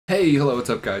Hey, hello, what's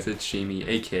up guys? It's Jamey,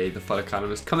 aka the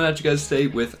FutEconomist, coming at you guys today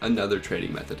with another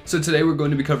trading method. So today we're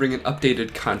going to be covering an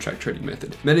updated contract trading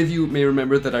method. Many of you may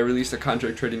remember that I released a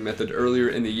contract trading method earlier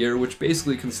in the year, which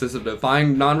basically consisted of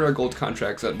buying non-rare gold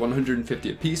contracts at 150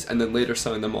 a piece and then later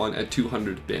selling them on at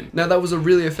 200 bin. Now that was a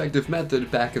really effective method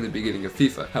back in the beginning of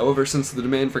FIFA. However, since the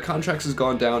demand for contracts has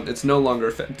gone down, it's no longer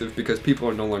effective because people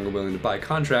are no longer willing to buy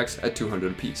contracts at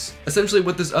 200 a piece. Essentially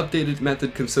what this updated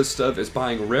method consists of is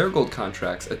buying rare gold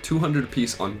contracts at 200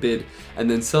 apiece on bid and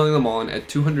then selling them on at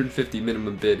 250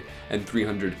 minimum bid and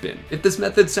 300 bin. If this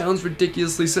method sounds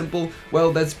ridiculously simple,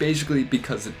 well, that's basically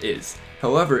because it is.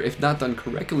 However, if not done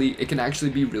correctly, it can actually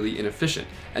be really inefficient,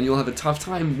 and you'll have a tough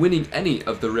time winning any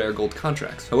of the rare gold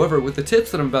contracts. However, with the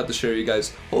tips that I'm about to share you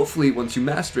guys, hopefully once you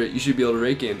master it, you should be able to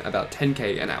rake in about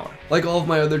 10k an hour. Like all of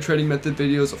my other trading method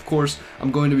videos, of course, I'm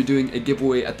going to be doing a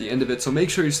giveaway at the end of it, so make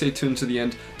sure you stay tuned to the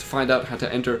end to find out how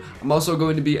to enter. I'm also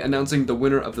going to be announcing the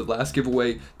winner of the last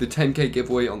giveaway, the 10k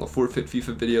giveaway on the Forfeit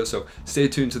FIFA video, so stay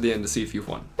tuned to the end to see if you've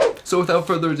won. So without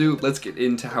further ado, let's get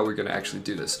into how we're going to actually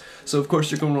do this. So of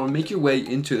course you're going to want to make your way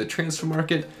into the transfer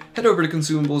market, head over to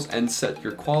consumables and set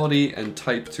your quality and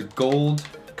type to gold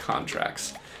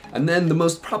contracts. And then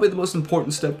probably the most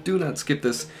important step, do not skip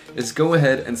this, is go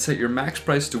ahead and set your max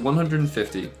price to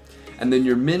 150 and then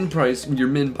your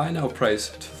min buy now price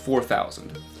to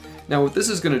 4,000. Now what this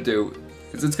is going to do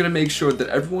is it's going to make sure that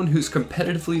everyone who's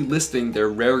competitively listing their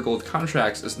rare gold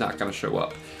contracts is not going to show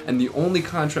up. And the only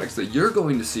contracts that you're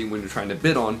going to see when you're trying to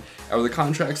bid on are the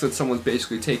contracts that someone's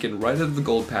basically taken right out of the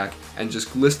gold pack and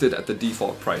just listed at the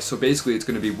default price. So basically it's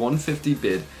going to be 150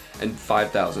 bid and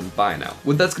 5,000 buy now.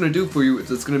 What that's going to do for you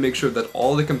is it's going to make sure that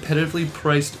all the competitively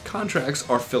priced contracts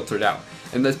are filtered out.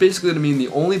 And that's basically going to mean the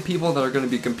only people that are going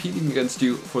to be competing against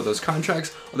you for those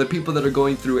contracts are the people that are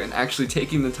going through and actually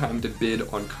taking the time to bid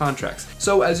on contracts.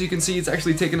 So as you can see, it's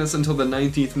actually taken us until the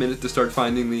 19th minute to start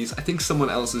finding these. I think someone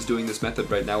else is doing this method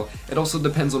right now. It also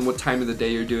depends on what time of the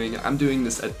day you're doing. I'm doing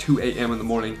this at 2 a.m. in the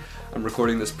morning. I'm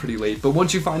recording this pretty late, but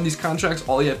once you find these contracts,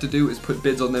 all you have to do is put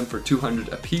bids on them for 200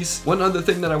 a piece. One other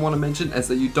thing that I want to mention is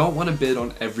that you don't want to bid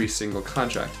on every single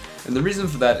contract. And the reason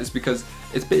for that is because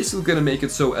it's basically going to make it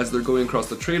so as they're going across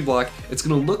the trade block, it's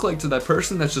going to look like to that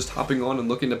person that's just hopping on and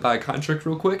looking to buy a contract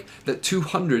real quick, that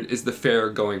 200 is the fair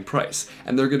going price,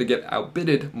 and they're going to get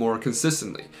outbidded more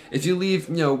consistently. If you leave,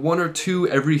 one or two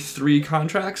every 3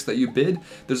 contracts that you bid,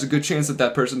 there's a good chance that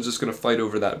that person's just going to fight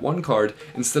over that one card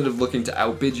instead of looking to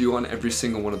outbid you on every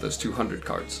single one of those 200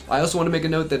 cards. I also want to make a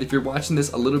note that if you're watching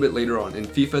this a little bit later on in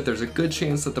FIFA, there's a good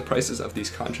chance that the prices of these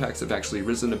contracts have actually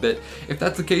risen a bit. If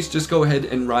that's the case, just go ahead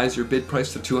and rise your bid price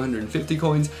to 250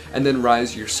 coins and then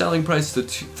rise your selling price to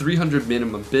 300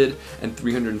 minimum bid and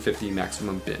 350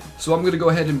 maximum bid. So I'm going to go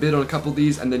ahead and bid on a couple of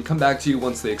these and then come back to you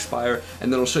once they expire,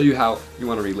 and then I'll show you how you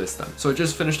want to relist them. So I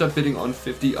just finished up bidding on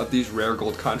 50 of these rare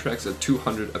gold contracts at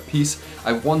 200 a piece.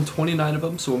 I've won 29 of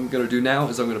them, so what I'm going to do now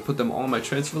is I'm going to put them all on my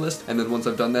transfer list, and then once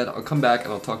I've done that, I'll come back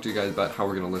and I'll talk to you guys about how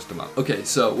we're going to list them up. Okay,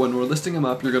 so when we're listing them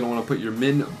up, you're going to want to put your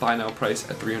min buy now price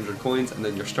at 300 coins and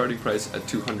then your starting price at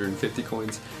 250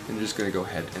 coins, and you're just going to go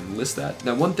ahead and list that.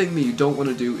 Now one thing that you don't want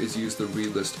to do is use the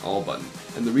relist all button,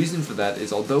 and the reason for that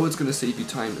is although it's going to save you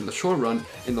time in the short run,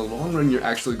 in the long run you're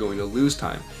actually going to lose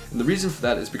time. And the reason for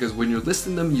that is because when you're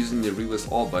listing them using the relist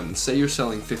all button, say you're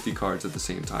selling 50 cards at the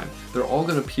same time, they're all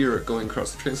going to appear going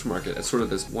across the transfer market as sort of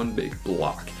this one big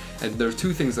block. And there are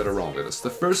two things that are wrong with this.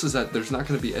 The first is that there's not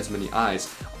going to be as many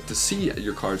eyes to see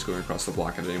your cards going across the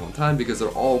block at any one time because they're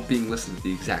all being listed at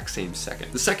the exact same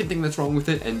second. The second thing that's wrong with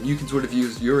it, and you can sort of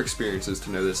use your experiences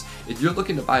to know this, if you're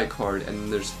looking to buy a card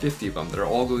and there's 50 of them that are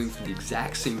all going for the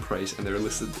exact same price and they're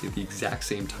listed at the exact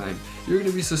same time, you're going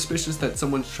to be suspicious that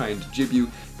someone's trying to jib you,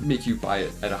 make you buy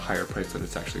it at a higher price than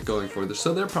it's actually going for.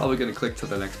 So they're probably going to click to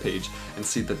the next page and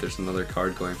see that there's another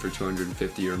card going for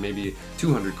 250 or maybe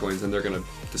 200 coins, and they're going to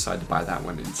decide to buy that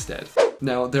one instead.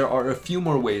 Now, there are a few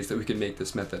more ways that we can make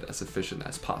this method as efficient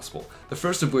as possible. The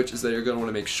first of which is that you're going to want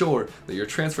to make sure that your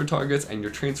transfer targets and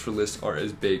your transfer lists are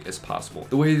as big as possible.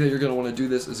 The way that you're going to want to do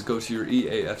this is go to your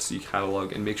EAFC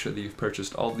catalog and make sure that you've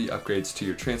purchased all the upgrades to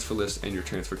your transfer list and your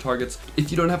transfer targets. If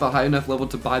you don't have a high enough level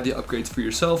to buy the upgrades for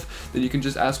yourself, then you can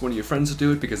just ask one of your friends to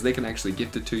do it because they can actually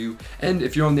gift it to you. And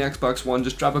if you're on the Xbox One,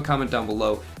 just drop a comment down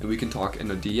below and we can talk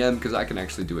in a DM because I can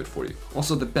actually do it for you.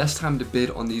 Also, the best time to bid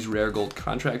on these rare gold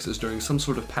contracts is during some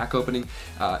sort of pack opening.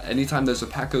 Anytime there's a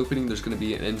pack opening, there's going to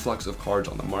be an influx of cards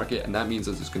on the market, and that means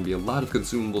that there's going to be a lot of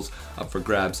consumables up for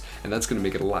grabs, and that's going to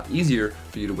make it a lot easier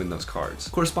for you to win those cards.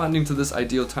 Corresponding to this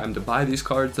ideal time to buy these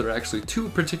cards, there are actually two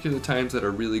particular times that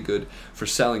are really good for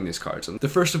selling these cards. And the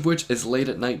first of which is late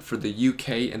at night for the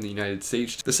UK and the United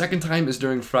States. The second time is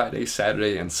during Friday,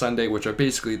 Saturday, and Sunday, which are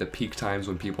basically the peak times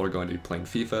when people are going to be playing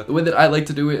FIFA. The way that I like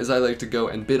to do it is I like to go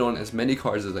and bid on as many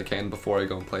cards as I can before I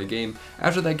go and play a game.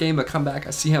 After that game, I come back,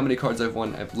 I see how many cards I've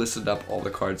won, I've listed up all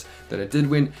the cards that I did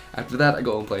win. After that, I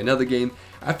go and play another game.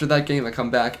 After that game, I come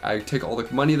back, I take all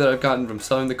the money that I've gotten from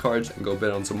selling the cards and go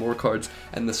bid on some more cards,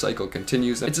 and the cycle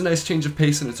continues. It's a nice change of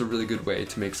pace, and it's a really good way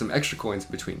to make some extra coins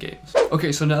between games.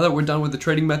 Okay, so now that we're done with the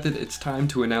trading method, it's time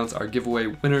to announce our giveaway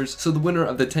winners. So the winner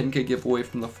of the 10K giveaway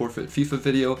from the Forfeit FIFA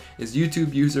video is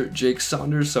YouTube user Jake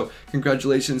Saunders. So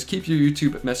congratulations, keep your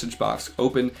YouTube message box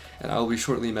open, and I'll be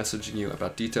shortly messaging you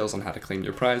about details on how to claim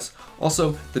your prize.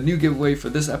 Also, the new giveaway for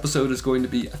this episode is going to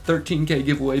be a 13K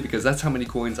giveaway, because that's how many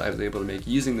coins I was able to make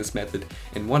using this method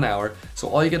in 1 hour. So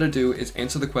all you gotta do is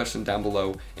answer the question down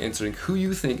below, answering who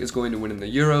you think is going to win in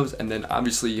the Euros, and then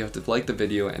obviously you have to like the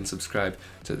video and subscribe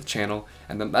to the channel,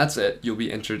 and then that's it. You'll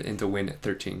be entered in to win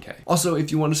 13K. Also, if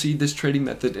you want to see this trading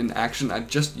method in action, I've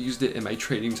just used it in my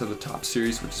Trading to the Top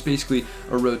series, which is basically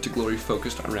a road to glory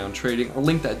focused around trading. I'll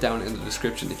link that down in the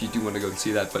description if you do want to go and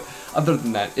see that. But other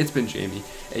than that, it's been Jamey,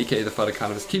 aka the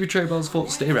FutEconomist. Keep your trade balls full,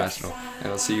 stay rational, and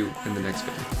I'll see you in the next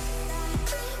video.